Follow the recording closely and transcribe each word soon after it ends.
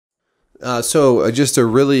Just a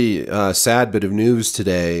really sad bit of news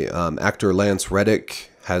today. Actor Lance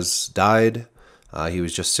Reddick has died. He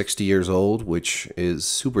was just 60 years old, which is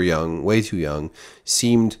super young, way too young.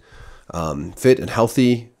 Seemed fit and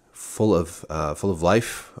healthy, full of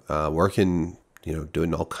life, working,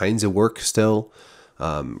 doing all kinds of work still.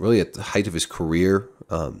 Really at the height of his career.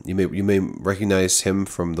 You may recognize him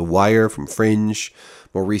from The Wire, from Fringe,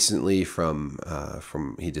 more recently from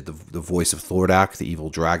he did the voice of Thordak, the evil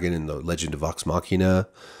dragon in the Legend of Vox Machina.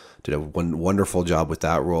 Did a wonderful job with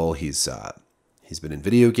that role. He's been in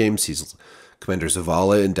video games. He's Commander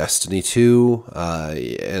Zavala in Destiny 2,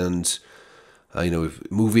 and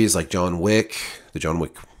movies like John Wick, the John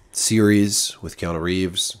Wick series with Keanu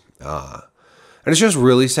Reeves. And it's just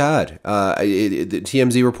really sad. The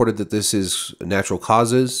TMZ reported that this is natural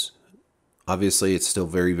causes. Obviously, it's still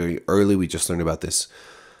very, very early. We just learned about this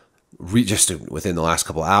just within the last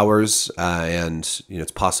couple hours, and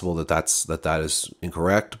it's possible that that is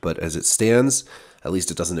incorrect. But as it stands, at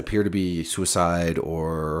least it doesn't appear to be suicide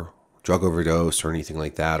or drug overdose or anything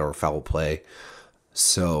like that, or foul play.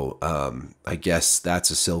 So I guess that's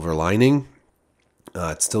a silver lining.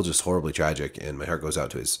 It's still just horribly tragic, and my heart goes out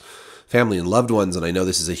to his family and loved ones. And I know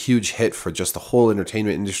this is a huge hit for just the whole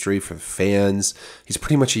entertainment industry, for fans. He's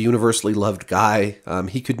pretty much a universally loved guy.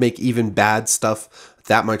 He could make even bad stuff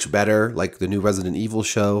that much better, like the new Resident Evil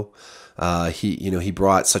show. He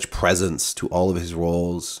brought such presence to all of his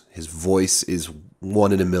roles. His voice is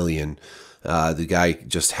one in a million. The guy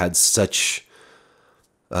just had such,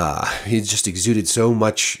 he just exuded so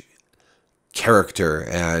much character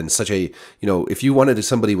and such a, if you wanted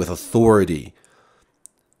somebody with authority,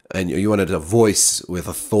 and you wanted a voice with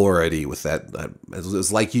authority, with that, it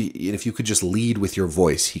was like if you could just lead with your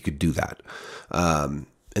voice, he could do that. And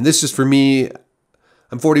this just, for me,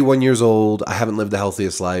 I'm 41 years old. I haven't lived the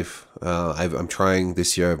healthiest life. I'm trying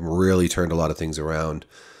this year. I've really turned a lot of things around.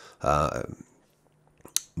 But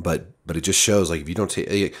it just shows, like, if you don't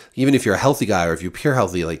take, even if you're a healthy guy or if you appear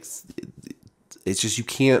healthy, like, it's just, you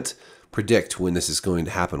can't predict when this is going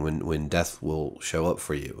to happen, when death will show up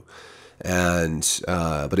for you. And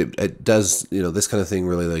but it does, this kind of thing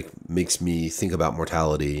really, like, makes me think about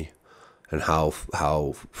mortality and how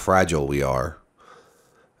fragile we are,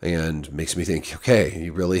 and makes me think, okay,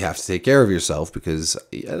 you really have to take care of yourself, because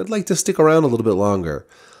I'd like to stick around a little bit longer.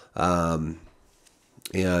 And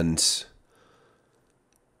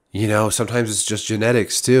sometimes it's just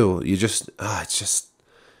genetics too. You just it's just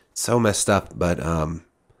so messed up. But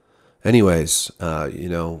anyways,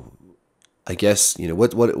 I guess,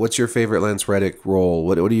 what's your favorite Lance Reddick role?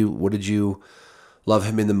 What did you love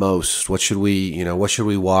him in the most? What should we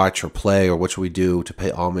watch or play, or what should we do to pay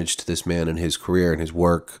homage to this man and his career and his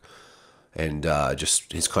work, and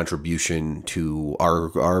just his contribution to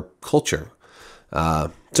our culture?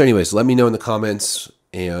 So anyways, let me know in the comments.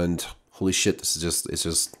 And holy shit, it's just it's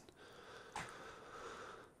just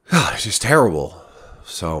terrible.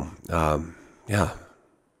 So yeah,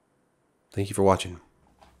 thank you for watching.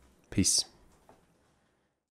 Peace.